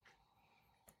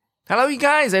Hello, you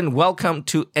guys, and welcome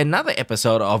to another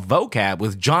episode of Vocab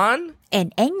with John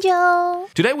and Angel.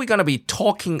 Today, we're going to be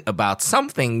talking about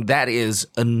something that is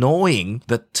annoying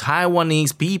the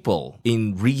Taiwanese people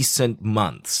in recent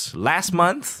months. Last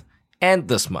month and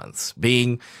this month,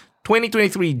 being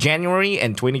 2023 January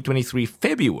and 2023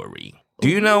 February. Do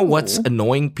you know what's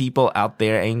annoying people out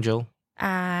there, Angel?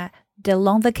 The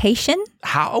long vacation?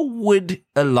 How would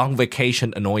a long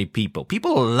vacation annoy people?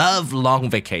 People love long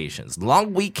vacations,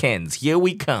 long weekends. Here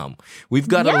we come. We've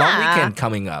got a long weekend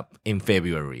coming up in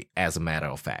February, as a matter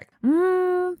of fact.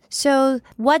 So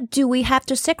what do we have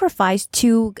to sacrifice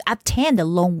to attend a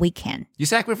long weekend? You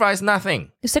sacrifice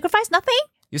nothing. You sacrifice nothing?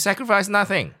 You sacrifice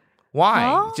nothing.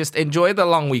 Why? Oh. Just enjoy the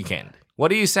long weekend. What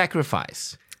do you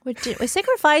sacrifice? We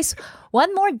sacrifice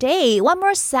one more day, one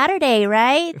more Saturday,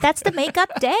 right? That's the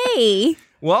makeup day.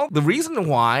 Well, the reason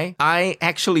why I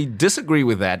actually disagree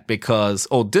with that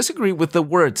disagree with the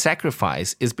word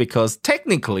sacrifice is because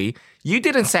technically you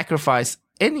didn't sacrifice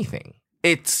anything.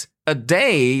 It's a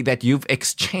day that you've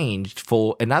exchanged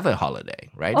for another holiday,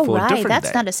 right? Oh, for right. a different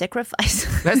That's day. not a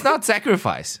sacrifice. That's not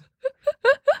sacrifice.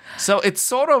 So it's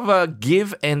sort of a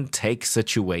give and take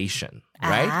situation,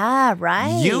 right? Ah,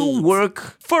 right. You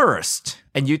work first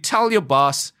and you tell your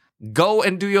boss, go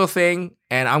and do your thing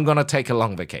and I'm going to take a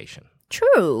long vacation.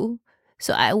 True.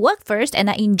 So I work first and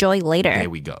I enjoy later. There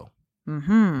we go.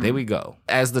 There we go.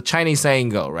 As the Chinese saying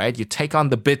go, right? You take on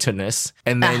the bitterness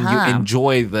and then you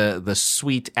enjoy the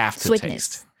sweet aftertaste.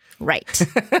 Sweetness. Right.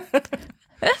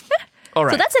 All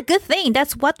right. So that's a good thing.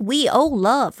 That's what we all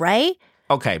love, right?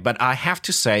 Okay, but I have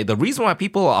to say, the reason why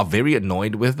people are very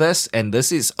annoyed with this, and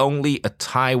this is only a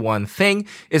Taiwan thing,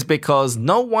 is because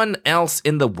no one else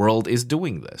in the world is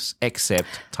doing this except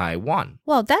Taiwan.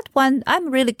 Well, that one,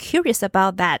 I'm really curious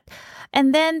about that.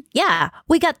 And then,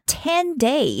 we got 10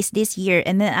 days this year.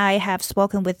 And then I have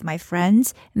spoken with my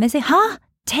friends, and they say,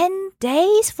 10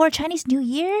 days for Chinese New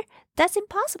Year? That's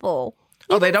impossible.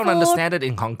 Oh, they don't understand it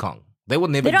in Hong Kong. They will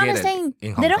never get it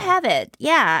in Hong Kong. They don't have it.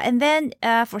 Yeah. And then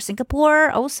for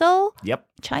Singapore also. Yep.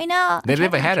 China. They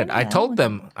never had it. I told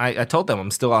them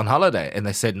I'm still on holiday. And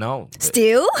they said no.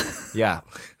 Still? Yeah.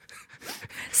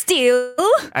 Still?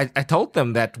 I told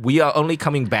them that we are only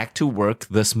coming back to work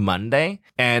this Monday.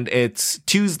 And it's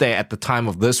Tuesday at the time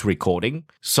of this recording.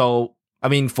 So, I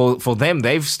mean, for them,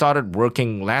 they've started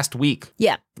working last week.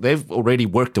 Yeah. They've already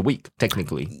worked a week,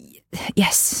 technically.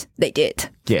 Yes, they did.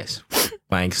 Yes.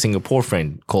 My Singapore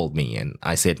friend called me and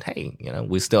I said, hey,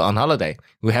 we're still on holiday.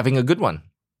 We're having a good one.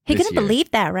 He couldn't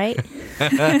believe that, right?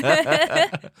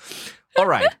 All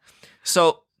right.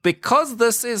 So because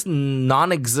this is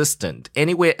non-existent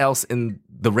anywhere else in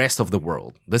the rest of the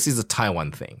world, this is a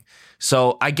Taiwan thing.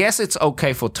 So I guess it's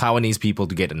okay for Taiwanese people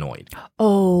to get annoyed.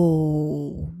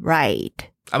 Oh, right.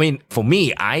 I mean, for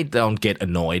me, I don't get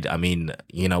annoyed. I mean,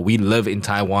 we live in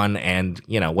Taiwan and,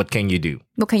 what can you do?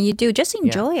 What can you do? Just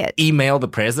enjoy it. Email the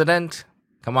president.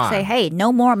 Come on. Say, hey,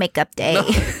 no more makeup day. No.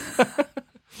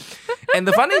 And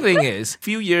the funny thing is, a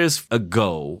few years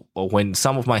ago, when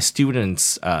some of my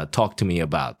students talked to me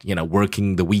about,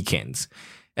 working the weekends,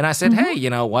 and I said, hey,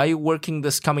 why are you working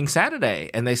this coming Saturday?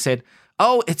 And they said,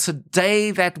 oh, it's a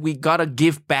day that we got to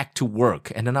give back to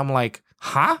work. And then I'm like,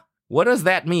 huh? What does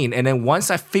that mean? And then once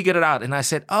I figured it out and I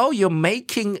said, oh, you're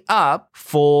making up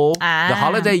for the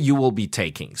holiday you will be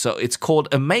taking. So it's called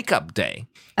a makeup day.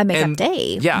 A makeup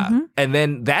day. Yeah. Mm-hmm. And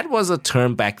then that was a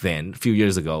term back then, a few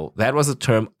years ago. That was a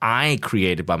term I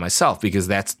created by myself because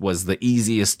that was the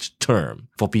easiest term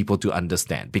for people to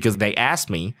understand. Because they asked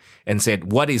me and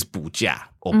said, what is 补假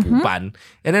or 补班?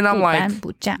 And then I'm like,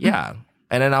 补假. Yeah.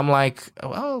 And then I'm like,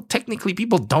 well, technically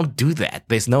people don't do that.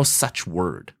 There's no such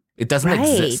word. It doesn't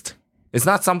exist. It's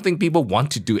not something people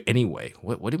want to do anyway.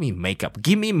 What do you mean makeup?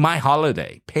 Give me my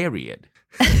holiday, period.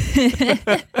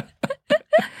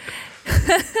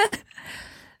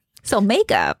 So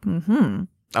makeup. Mm-hmm.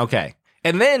 Okay.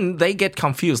 And then they get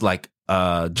confused like,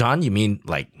 John, you mean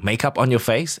like makeup on your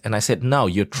face? And I said, no,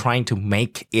 you're trying to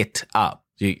make it up.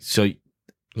 So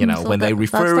when they're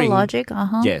referring... That's the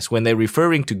logic. Yes, when they're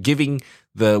referring to giving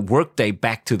the workday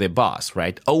back to their boss,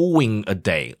 right? Owing a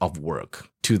day of work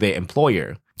to their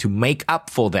employer to make up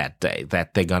for that day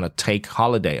that they're going to take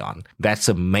holiday on. That's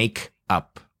a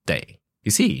make-up day. You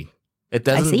see, it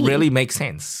doesn't really make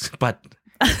sense, but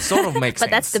it sort of makes sense.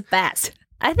 But that's the best.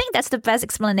 I think that's the best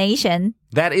explanation.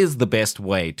 That is the best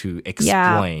way to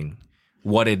explain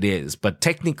what it is. But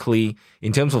technically,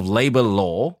 in terms of labor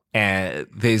law,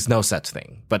 there's no such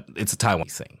thing. But it's a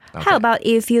Taiwanese thing. Okay. How about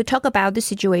if you talk about the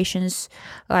situations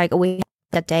like we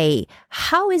that day,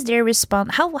 how is their response?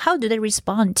 How do they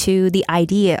respond to the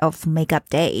idea of makeup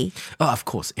day? Oh, of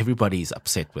course, everybody is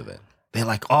upset with it. They're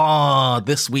like, oh,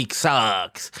 this week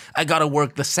sucks. I got to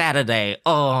work the Saturday.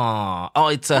 Oh,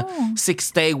 it's a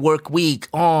 6-day work week.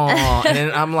 Oh, and then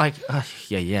I'm like,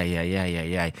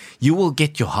 yeah. You will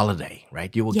get your holiday,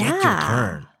 right? You will get your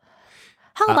turn.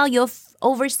 How about your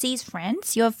overseas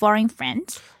friends, your foreign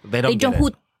friends? They don't get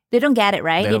it. They don't get it,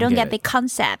 right? They don't get it. the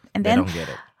concept. And They then, don't get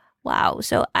it. wow.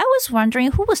 So I was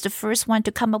wondering who was the first one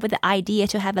to come up with the idea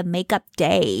to have a makeup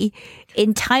day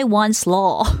in Taiwan's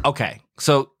law? Okay.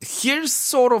 So here's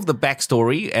sort of the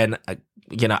backstory, and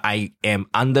I am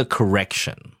under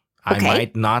correction. Okay. I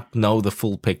might not know the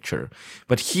full picture,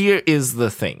 but here is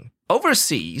the thing.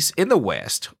 Overseas, in the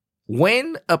West,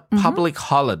 when a public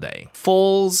holiday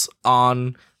falls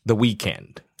on the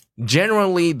weekend,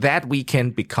 generally that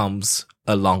weekend becomes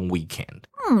a long weekend.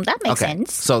 That makes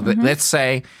sense. So let's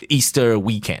say Easter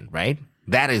weekend, right?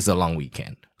 That is a long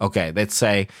weekend. Okay, let's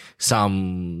say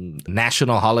some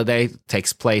national holiday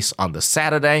takes place on the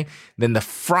Saturday, then the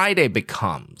Friday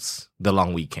becomes the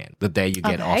long weekend, the day you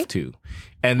get off too.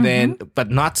 And then,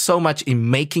 but not so much in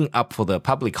making up for the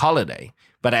public holiday,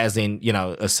 but as in,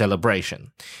 a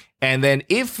celebration. And then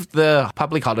if the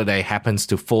public holiday happens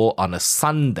to fall on a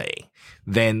Sunday,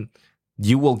 then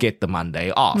you will get the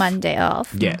Monday off.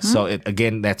 Yeah, so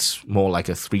again, that's more like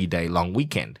a 3-day long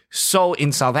weekend. So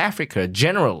in South Africa,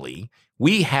 generally,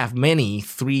 we have many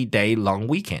 3-day long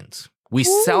weekends. We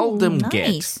seldom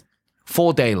get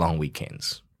 4-day long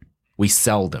weekends. We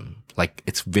seldom. Like,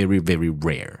 it's very, very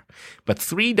rare. But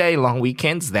 3-day long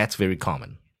weekends, that's very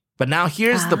common. But now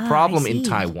here's the problem in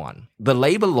Taiwan. The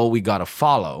labor law we got to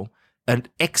follow an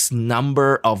X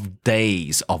number of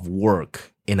days of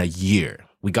work in a year.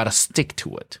 We got to stick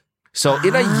to it. So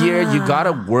in a year, you got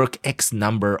to work X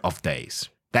number of days.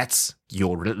 That's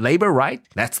your labor right.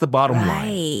 That's the bottom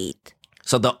line.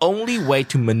 So the only way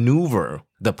to maneuver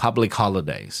the public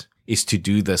holidays is to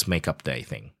do this makeup day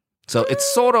thing. So it's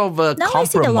sort of a compromise. I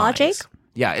see the logic.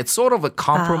 Yeah, it's sort of a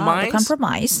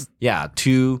compromise. Yeah,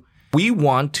 we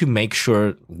want to make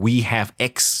sure we have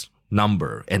X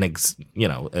number and the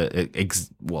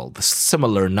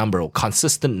similar number or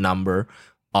consistent number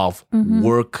of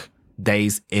work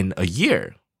days in a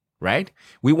year, right?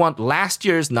 We want last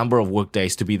year's number of work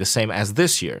days to be the same as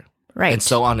this year. Right. And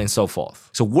so on and so forth.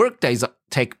 So work days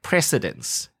take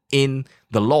precedence in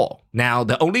the law. Now,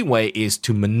 the only way is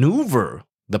to maneuver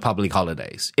the public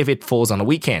holidays. If it falls on a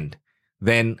weekend,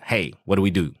 then, hey, what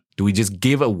do? Do we just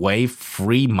give away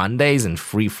free Mondays and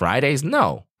free Fridays?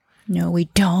 No. No, we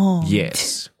don't.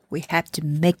 Yes. We have to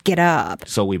make it up.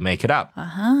 So we make it up.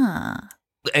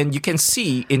 And you can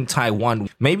see in Taiwan,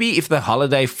 maybe if the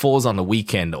holiday falls on a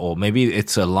weekend, or maybe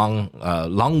it's a long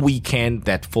weekend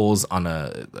that falls on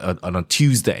a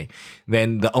Tuesday,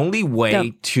 then the only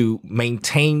way to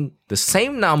maintain the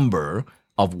same number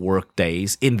of work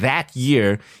days in that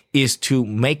year is to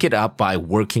make it up by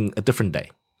working a different day,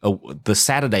 the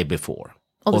Saturday before.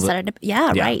 Oh, the Saturday.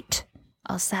 Yeah, right.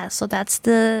 So that's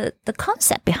the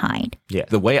concept behind. Yeah,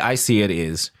 the way I see it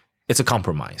is it's a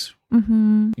compromise.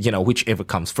 Whichever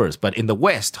comes first. But in the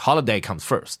West, holiday comes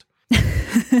first.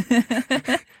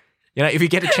 If you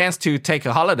get a chance to take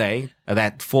a holiday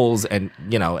that falls and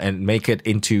make it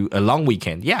into a long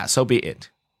weekend, yeah, so be it.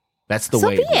 That's the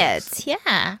way it works.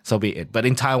 Yeah. So be it. But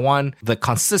in Taiwan, the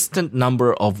consistent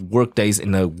number of work days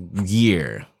in a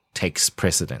year takes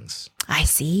precedence. I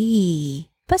see.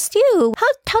 But still,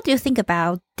 how do you think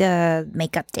about the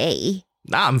makeup day?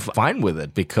 I'm fine with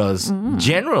it because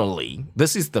generally,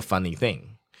 this is the funny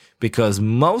thing. Because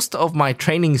most of my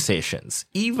training sessions,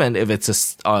 even if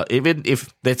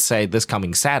let's say this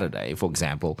coming Saturday, for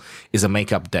example, is a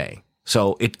makeup day.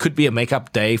 So it could be a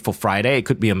makeup day for Friday. It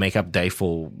could be a makeup day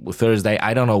for Thursday.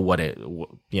 I don't know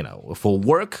for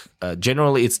work,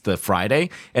 generally it's the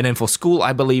Friday. And then for school,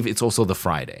 I believe it's also the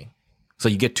Friday. So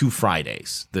you get 2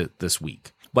 Fridays this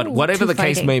week. But whatever the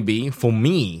case may be, for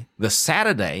me, the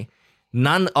Saturday,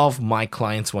 none of my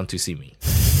clients want to see me.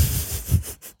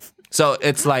 So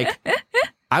it's like,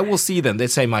 I will see them.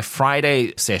 Let's say my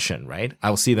Friday session, right? I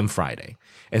will see them Friday.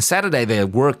 And Saturday, they're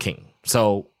working.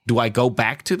 So do I go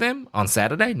back to them on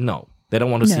Saturday? No. They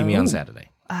don't want to see me on Saturday.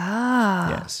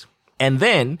 Yes. And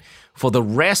then for the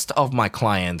rest of my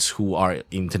clients who are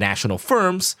international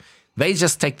firms, they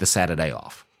just take the Saturday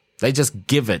off. They just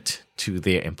give it to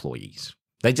their employees.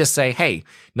 They just say, hey,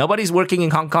 nobody's working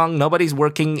in Hong Kong, nobody's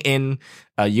working in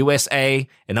USA,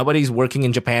 and nobody's working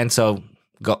in Japan, so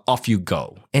off you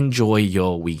go. Enjoy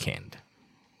your weekend.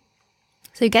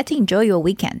 So you get to enjoy your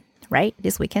weekend, right?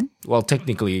 This weekend? Well,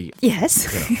 technically, yes.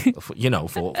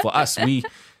 For us, we,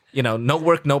 no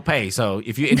work, no pay. So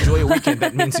if you enjoy your weekend,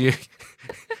 that means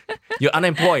you're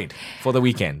unemployed for the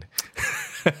weekend.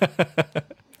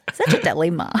 Such a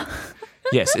dilemma.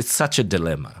 Yes, it's such a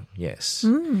dilemma. Yes.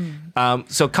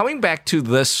 So coming back to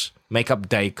this makeup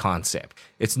day concept,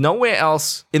 it's nowhere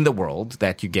else in the world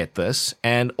that you get this.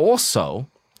 And also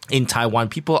in Taiwan,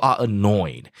 people are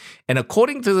annoyed. And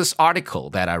according to this article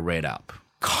that I read up,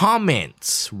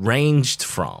 comments ranged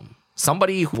from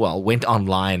somebody who went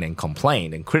online and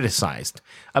complained and criticized.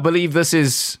 I believe this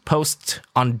is post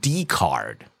on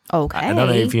Dcard. Okay. I don't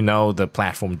know if you know the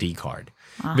platform Dcard.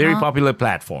 Very popular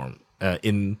platform.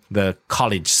 In the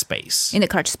college space. In the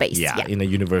college space, yeah. In the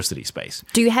university space.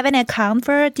 Do you have an account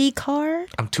for Dcard?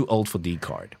 I'm too old for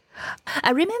Dcard.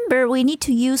 I remember we need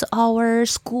to use our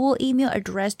school email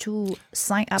address to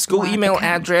sign up. School email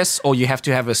address, or you have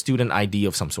to have a student ID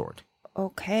of some sort.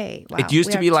 Okay. Wow. It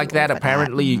used to be like that.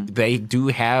 Apparently, they do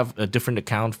have a different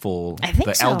account for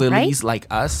the elderlies like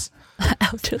us.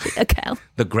 Elderly account.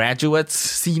 The graduates,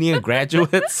 senior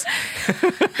graduates.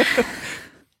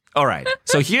 All right.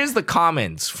 So here's the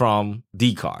comments from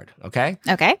Dcard, okay?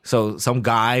 Okay. So some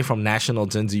guy from National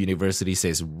Zhenzi University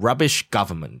says, rubbish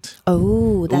government.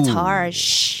 Oh, that's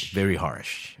harsh. Very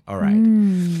harsh. All right.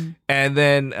 And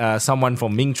then someone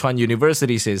from Mingchuan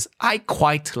University says, I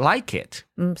quite like it.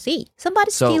 See,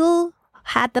 somebody still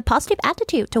had the positive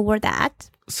attitude toward that.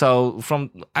 So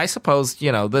I suppose,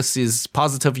 this is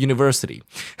positive university.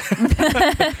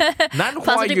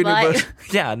 Nanhua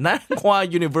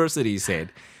University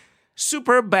said,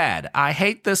 super bad. I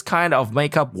hate this kind of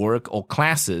makeup work or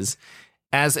classes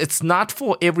as it's not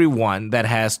for everyone that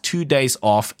has 2 days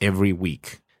off every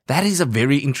week. That is a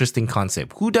very interesting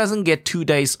concept. Who doesn't get 2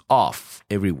 days off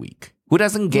every week? Who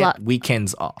doesn't get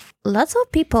weekends off? Lots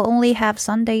of people only have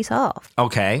Sundays off.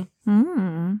 Okay.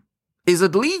 Is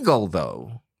it legal,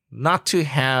 though, not to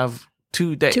have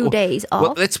 2 days? 2 days off?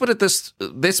 Well, let's put it this.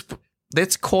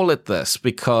 Let's call it this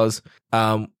because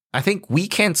I think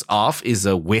weekends off is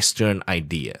a Western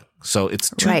idea. So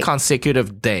it's 2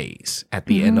 consecutive days at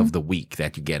the end of the week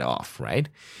that you get off, right?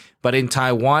 But in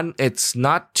Taiwan, it's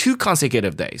not 2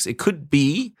 consecutive days. It could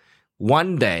be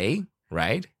 1 day,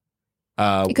 right?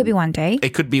 It could be 1 day.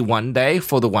 It could be 1 day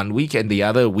for the 1 week, and the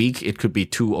other week it could be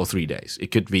 2 or 3 days.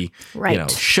 It could be,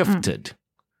 shifted.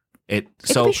 It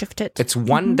could be shifted. It's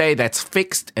 1 day that's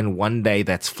fixed and 1 day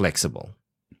that's flexible.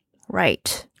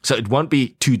 Right. So it won't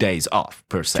be 2 days off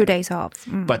per se. 2 days off.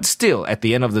 But still, at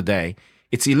the end of the day,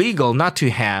 it's illegal not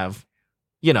to have,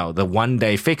 the 1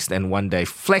 day fixed and 1 day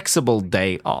flexible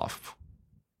day off,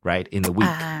 right? In the week.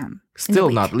 Still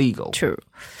not legal. True.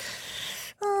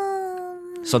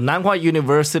 So Nanhua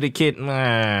University kid,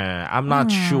 I'm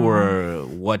not sure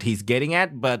what he's getting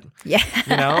at, but,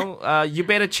 you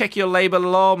better check your labor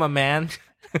law, my man.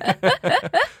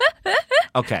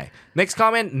 Okay. Next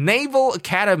comment. Naval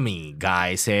Academy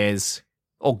guy says,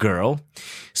 or girl,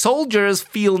 soldiers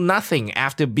feel nothing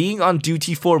after being on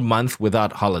duty for a month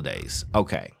without holidays.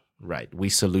 Okay. Right. We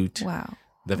salute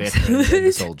the veterans and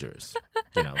the soldiers.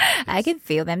 I can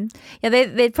feel them. Yeah,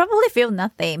 they probably feel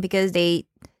nothing because they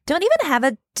don't even have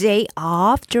a day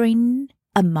off during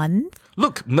a month.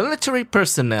 Look, military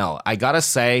personnel, I gotta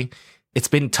say, it's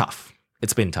been tough.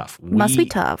 It's been tough. Must be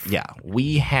tough. Yeah.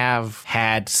 We have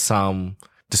had some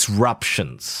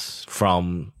disruptions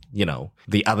from,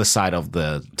 the other side of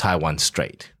the Taiwan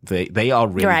Strait. They are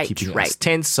really keeping us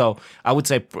tense. So I would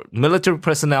say military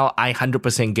personnel, I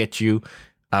 100% get you.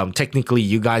 Technically,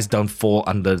 you guys don't fall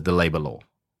under the labor law.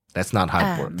 That's not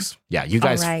how it works. Yeah, you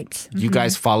guys, you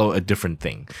guys follow a different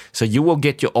thing. So you will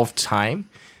get your off time.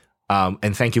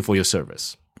 And thank you for your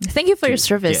service. Thank you for your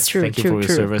service. Yes, thank you for your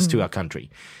service to our country.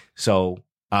 So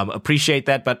appreciate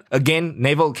that. But again,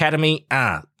 Naval Academy,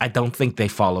 I don't think they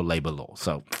follow labor law.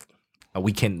 So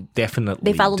we can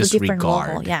definitely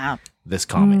disregard this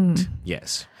comment.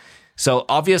 Yes. So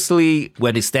obviously, we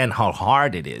understand how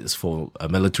hard it is for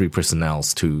military personnel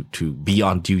to be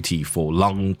on duty for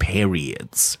long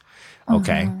periods.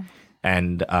 Okay.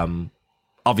 And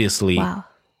obviously,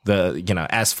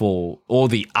 as for all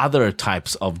the other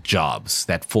types of jobs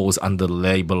that falls under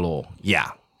labor law,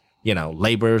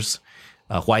 laborers,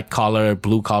 white collar,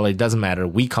 blue collar, it doesn't matter.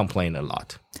 We complain a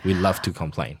lot. We love to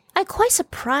complain. I'm quite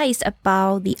surprised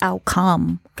about the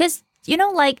outcome because,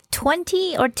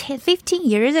 20 or 15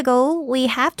 years ago, we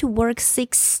have to work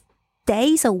 6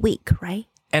 days a week, right?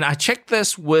 And I checked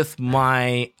this with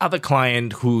my other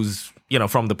client who's,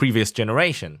 from the previous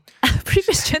generation.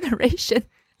 Previous generation?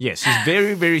 Yes, she's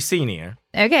very, very senior.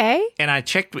 Okay. And I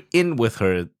checked in with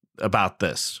her about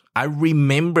this. I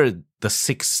remembered the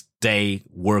 6-day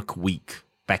work week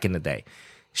back in the day.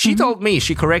 She told me,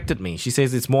 she corrected me. She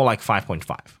says it's more like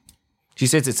 5.5. She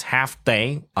says it's half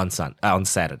day on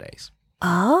Saturdays.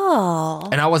 Oh.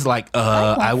 And I was like,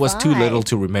 I was too 5.5. little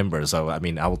to remember. So, I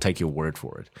mean, I will take your word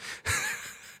for it.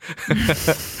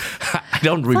 I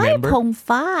don't remember.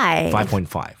 5.5.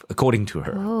 5.5, according to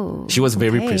her. Oh, She was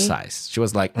very okay. precise. She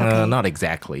was like, not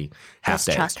exactly half Let's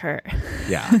day. trust her.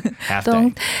 Yeah, half day.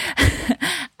 Don't.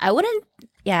 I wouldn't.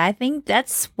 Yeah, I think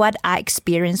that's what I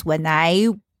experienced when I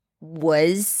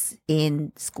was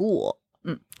in school.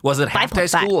 Was it half day 5.5.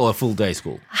 school or a full day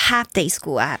school? Half day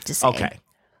school, I have to say. Okay,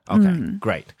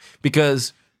 great.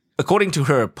 Because according to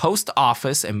her, post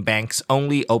office and banks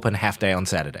only open half day on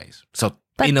Saturdays. So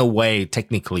in a way,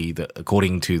 technically,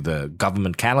 according to the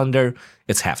government calendar,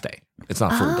 it's half day. It's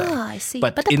not full day. I see.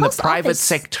 But the in the post private office-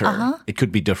 sector, it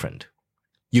could be different.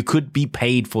 You could be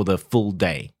paid for the full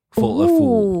day, for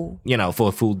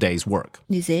a full day's work.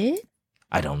 Is it?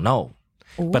 I don't know.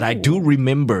 But I do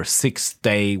remember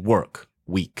 6-day work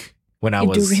week when I You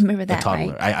was do remember a that,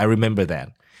 toddler. right? I remember that.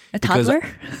 A Because- toddler?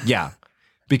 Yeah.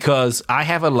 Because I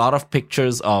have a lot of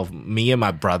pictures of me and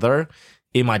my brother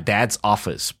in my dad's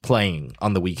office playing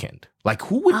on the weekend. Like,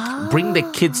 who would bring their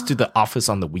kids to the office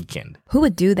on the weekend? Who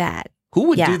would do that? Who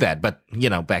would Yeah. do that? But,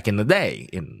 back in the day,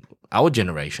 in our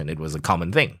generation, it was a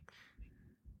common thing.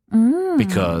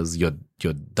 Because your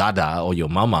dada or your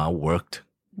mama worked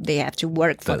They have to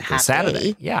work for the half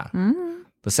Saturday. day. Yeah.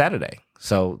 The Saturday.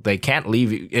 So they can't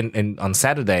leave you. And on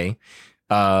Saturday,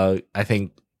 I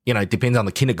think, it depends on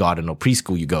the kindergarten or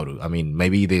preschool you go to. I mean,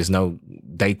 maybe there's no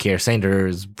daycare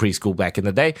centers, preschool back in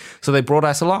the day. So they brought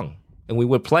us along and we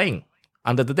were playing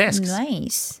under the desks.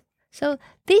 Nice. So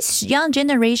this young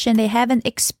generation, they haven't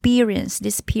experienced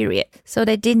this period. So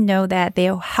they didn't know that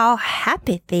how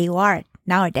happy they are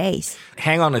nowadays.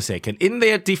 Hang on a second. In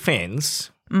their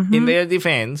defense,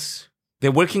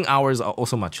 their working hours are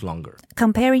also much longer.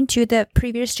 Comparing to the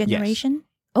previous generation?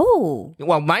 Oh.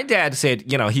 Well, my dad said,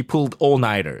 he pulled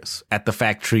all-nighters at the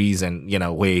factories and,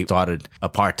 we started a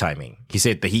part-timing. He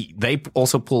said that they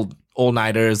also pulled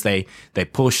all-nighters, they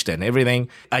pushed and everything.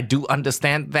 I do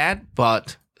understand that,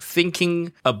 but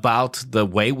thinking about the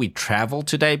way we travel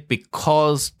today,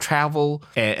 because travel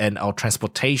and our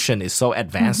transportation is so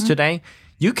advanced today,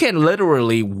 you can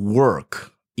literally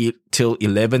work till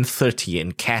 11:30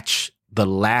 and catch the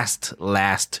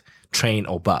last train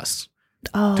or bus.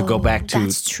 To go back to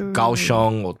that's true.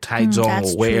 Kaohsiung or Taichung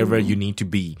that's or wherever true. you need to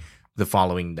be the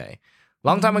following day.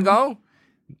 Long time ago,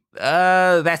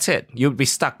 that's it. You'd be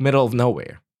stuck middle of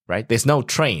nowhere, right? There's no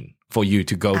train for you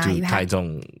to go to you have-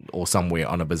 Taichung or somewhere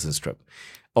on a business trip.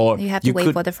 Or You have to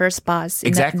wait for the first bus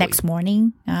Exactly. the next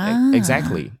morning.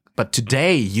 Exactly. But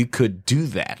today you could do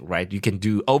that, right? You can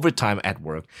do overtime at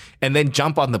work and then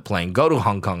jump on the plane, go to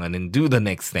Hong Kong and then do the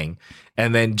next thing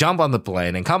and then jump on the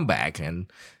plane and come back and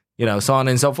so on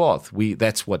and so forth.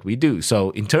 That's what we do. So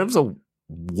in terms of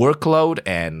workload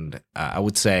and I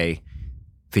would say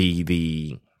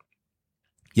the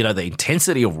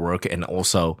intensity of work and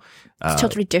also It's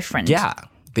totally different.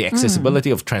 the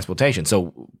accessibility of transportation.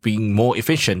 So being more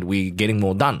efficient, we're getting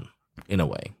more done in a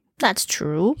way. That's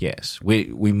true. Yes,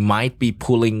 we might be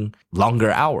pulling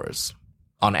longer hours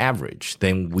on average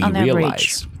than we On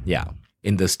realize. Yeah,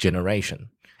 in this generation.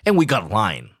 And we got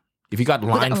Line. If you got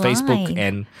Line, Facebook,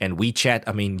 Line. and WeChat,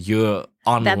 I mean, you're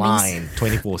That means online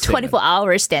 24/7. 24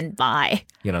 hours standby.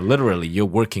 Literally, you're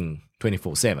working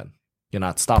 24/7. You're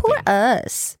not stopping.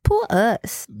 Poor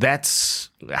us. That's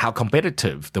how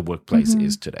competitive the workplace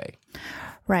is today.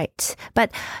 Right.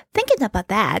 But thinking about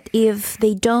that, if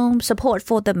they don't support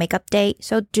for the makeup day,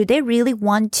 so do they really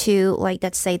want to,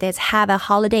 let's say, have a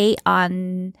holiday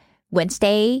on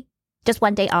Wednesday, just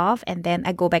one day off, and then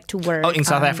I go back to work? Oh, in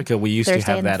South Africa, we used Thursday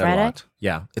to have and that a Friday? lot.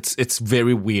 Yeah, it's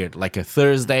very weird. Like a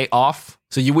Thursday off.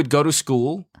 So you would go to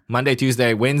school Monday,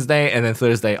 Tuesday, Wednesday, and then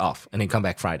Thursday off, and then come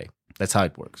back Friday. That's how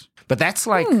it works. But that's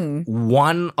like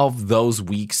one of those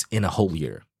weeks in a whole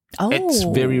year. Oh, It's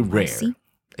very I rare. see.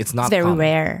 It's not It's very common.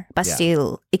 rare, but Yeah.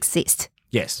 still exist.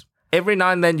 Yes. Every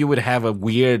now and then you would have a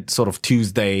weird sort of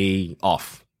Tuesday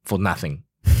off for nothing.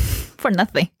 For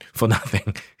nothing. For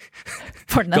nothing.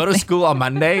 For nothing. Go to school on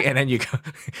Monday and then you go,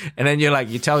 and then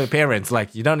you tell your parents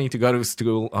you don't need to go to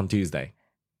school on Tuesday.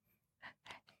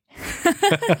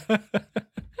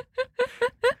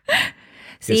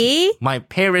 See? My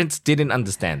parents didn't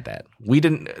understand that.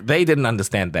 They didn't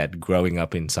understand that growing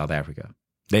up in South Africa.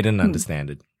 They didn't understand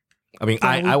it. I mean,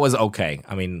 I was okay.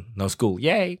 I mean, no school.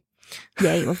 Yay.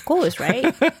 Yeah, of course,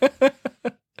 right?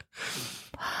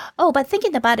 Oh, but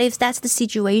thinking about if that's the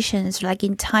situations like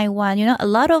in Taiwan, a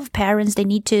lot of parents, they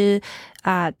need to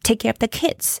take care of the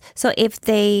kids. So if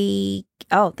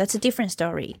that's a different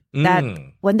story. That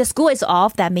when the school is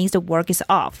off, that means the work is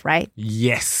off, right?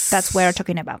 Yes. That's what we're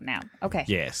talking about now. Okay.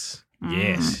 Yes.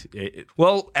 Yes.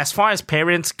 Well, as far as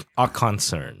parents are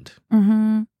concerned,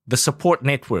 the support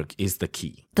network is the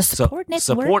key. The support network?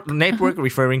 Support network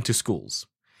referring to schools.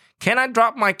 Can I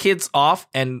drop my kids off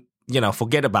and,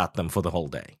 forget about them for the whole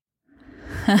day?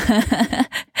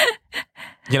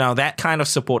 That kind of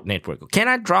support network. Can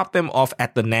I drop them off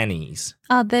at the nannies?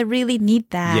 Oh, they really need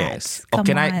that. Yes. Or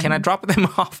can I drop them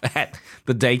off at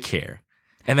the daycare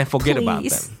and then forget about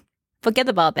them? Forget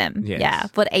about them. Yes. Yeah,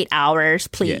 for 8 hours,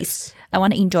 please. Yes. I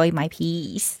want to enjoy my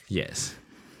peace. Yes.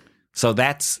 So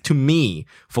that's, to me,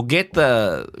 forget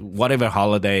the whatever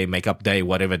holiday, makeup day,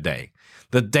 whatever day.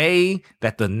 The day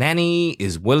that the nanny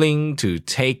is willing to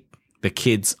take the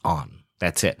kids on.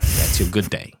 That's it. That's your good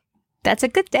day. That's a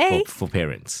good day. For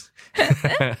parents.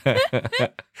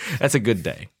 That's a good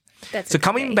day. That's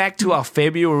coming back to our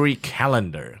February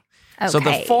calendar. Okay. So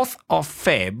the 4th of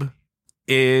Feb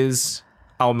is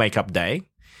our makeup day.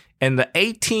 And the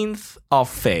 18th of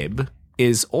Feb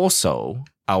is also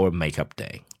our makeup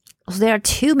day. So there are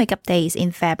 2 makeup days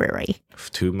in February.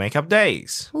 2 makeup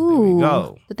days. Ooh. There we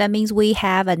go. So that means we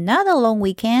have another long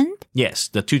weekend. Yes,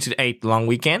 the 2 to the 8th long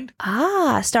weekend.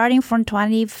 Starting from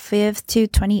 25th to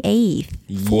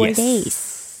 28th. 4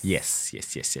 days. Yes,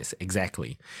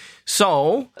 exactly.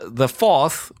 So the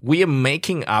 4th, we are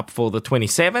making up for the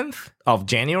 27th of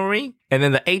January. And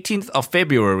then the 18th of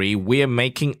February, we are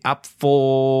making up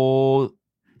for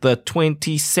the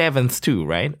 27th too,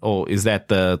 right? Or is that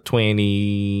the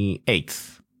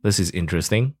 28th? This is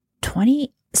interesting.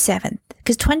 27th.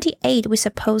 Because 28th, we're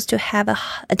supposed to have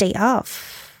a day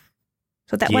off.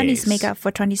 So that one is make up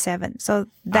for 27. So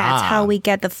that's how we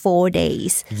get the 4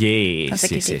 days. Yes.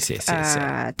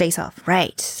 Days off,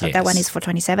 right. So that one is for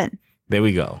 27. There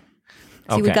we go.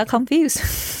 See, we got confused.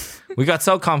 We got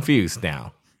so confused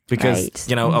now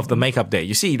because, of the makeup day.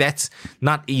 You see, that's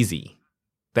not easy.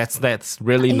 That's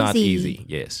really not easy.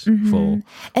 Yes. For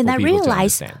and I people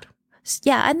realized, to understand.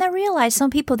 Yeah, and I realized some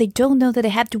people, they don't know that they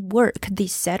have to work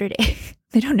this Saturday.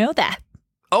 They don't know that.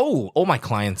 Oh, all my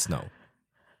clients know.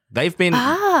 They've been,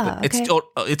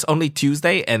 it's only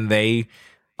Tuesday and they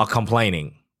are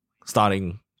complaining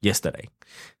starting yesterday.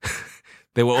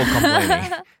 They were all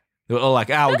complaining. They were all like,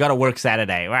 we got to work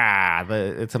Saturday.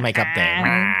 It's a makeup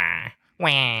day.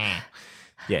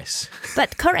 Yes.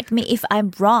 But correct me if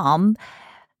I'm wrong.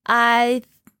 I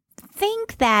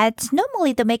think that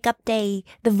normally the makeup day,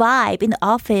 the vibe in the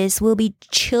office will be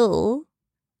chill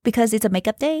because it's a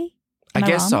makeup day. I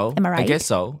guess so. Am I right? I guess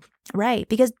so. Right,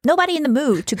 because nobody in the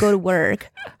mood to go to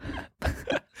work.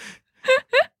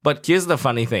 But here's the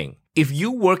funny thing. If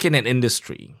you work in an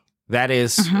industry that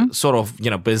is sort of,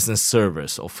 business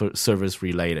service or service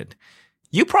related,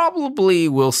 you probably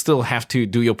will still have to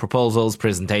do your proposals,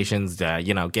 presentations,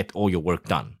 get all your work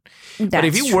done. But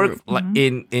if you work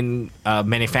in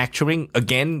manufacturing,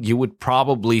 again, you would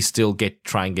probably still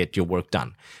try and get your work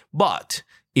done. But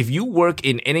if you work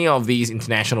in any of these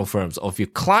international firms, or if your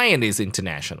client is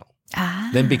international,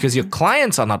 then because your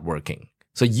clients are not working,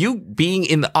 so you being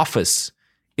in the office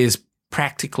is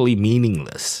practically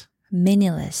meaningless.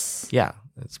 Meaningless. Yeah,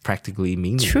 it's practically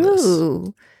meaningless.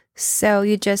 True. So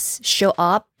you just show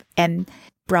up and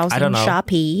browse on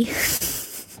Shopee.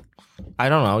 I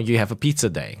don't know. You have a pizza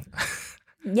day.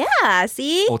 Yeah,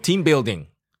 see? Or team building.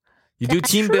 You do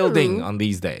team building on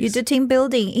these days. You do team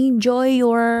building. Enjoy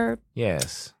your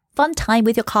fun time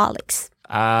with your colleagues.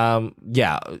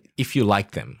 Yeah, if you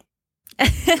like them.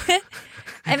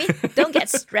 I mean, don't get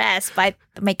stressed by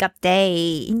the makeup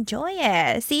day. Enjoy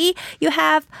it. See, you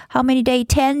have how many days?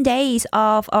 10 days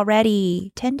off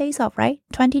already. 10 days off, right?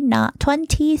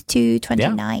 20th to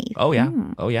 29th. Yeah. Oh, yeah.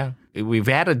 Oh, yeah. We've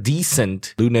had a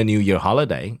decent Lunar New Year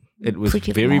holiday. It was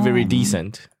very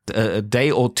decent. A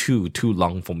day or two too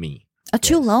long for me.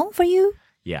 Too long for you?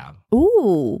 Yeah.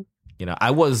 Ooh. I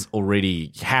was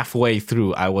already halfway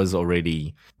through. I was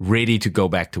already ready to go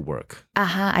back to work.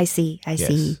 I see. I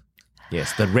see.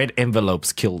 Yes, the red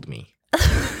envelopes killed me.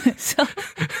 So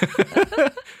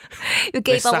you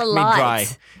gave up a lot.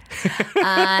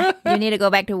 Dry. You need to go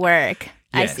back to work.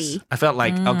 Yes. I see. I felt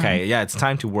like, okay, it's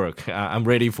time to work. I'm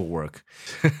ready for work.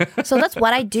 So that's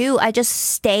what I do. I just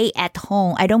stay at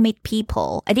home. I don't meet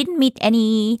people. I didn't meet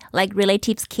any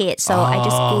relatives' kids. So I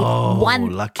just gave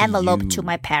one envelope to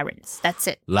my parents. That's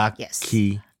it.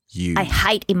 Lucky you. I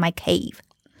hide in my cave.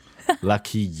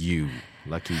 Lucky you.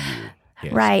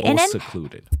 Yes, right. And then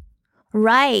secluded.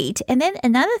 Right. And then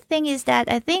another thing is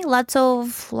that I think lots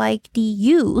of the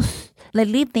youth, they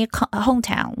leave their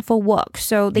hometown for work.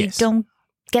 So they don't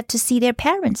get to see their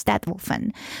parents that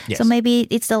often. Yes. So maybe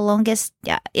it's the longest,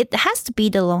 it has to be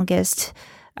the longest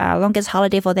longest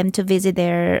holiday for them to visit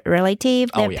their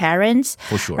relative, their parents.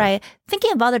 For sure. Right?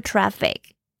 Thinking about the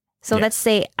traffic. So let's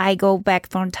say I go back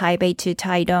from Taipei to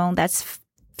Taitung. That's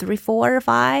 3, 4,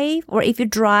 5. Or if you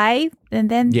drive, and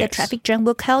then the traffic jam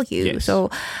will kill you. Yes. So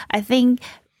I think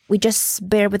we just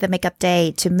bear with the makeup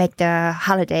day to make the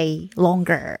holiday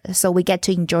longer. So we get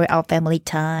to enjoy our family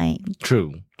time.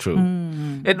 True.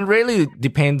 It really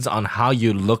depends on how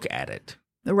you look at it.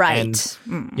 Right.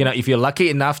 And, if you're lucky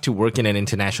enough to work in an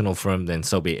international firm, then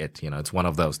so be it. It's one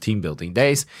of those team building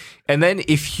days. And then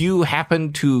if you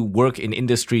happen to work in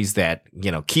industries that,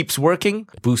 keeps working,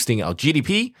 boosting our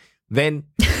GDP, then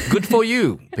good for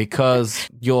you because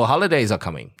your holidays are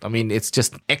coming. I mean, it's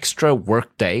just extra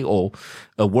work day or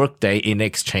a work day in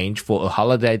exchange for a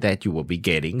holiday that you will be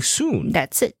getting soon.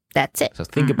 That's it. So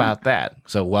think about that.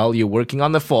 So while you're working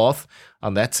on the 4th,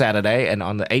 on that Saturday, and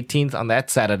on the 18th on that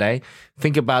Saturday,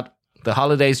 think about the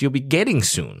holidays you'll be getting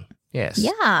soon. Yes.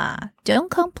 Yeah. Don't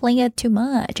complain too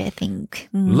much, I think.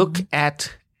 Look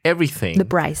at everything. The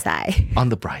bright side. On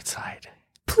the bright side.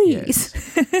 Please.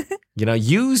 Yes.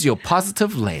 Use your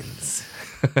positive lens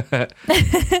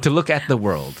to look at the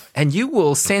world, and you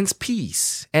will sense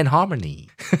peace and harmony.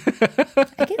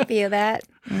 I can feel that.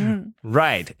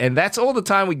 Right. And that's all the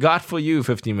time we got for you,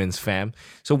 15 Minutes Fam.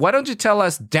 So why don't you tell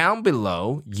us down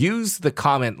below, use the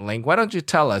comment link. Why don't you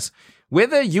tell us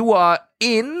whether you are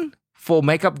in for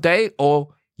Makeup Day or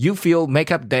you feel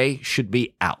Makeup Day should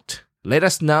be out. Let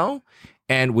us know,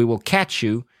 and we will catch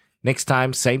you next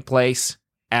time, same place,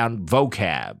 on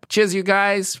Vocab. Cheers, you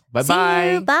guys. Bye-bye.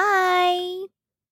 See you. Bye.